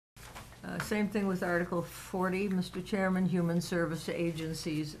Same thing with Article 40, Mr. Chairman, Human Service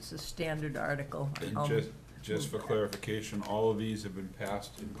Agencies. It's a standard article. And just for clarification, all of these have been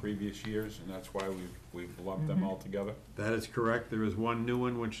passed in previous years, and that's why we've lumped them all together? That is correct. There is one new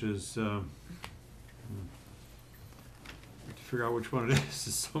one, which is, to figure out which one it is.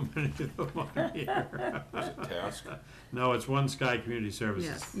 There's so many of them on here. Is it task? No, it's One Sky Community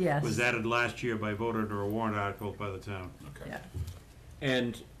Services. Yes. Was added last year by vote under a warrant article by the town. Okay. Yeah.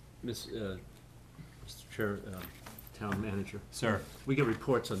 And, Mr. Chair, Town Manager, Sir, we get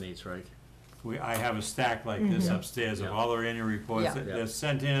reports on these, right? I have a stack like this upstairs of Yeah. all our annual reports. Yeah. They're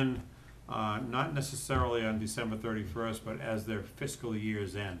sent in, not necessarily on December 31st, but as their fiscal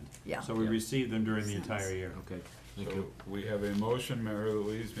years end. Yeah. So we Yeah. receive them during the entire year. Okay, thank So you. we have a motion, Mary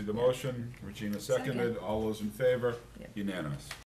Louise made the motion, Regina seconded, all those in favor? Yeah. Unanimous.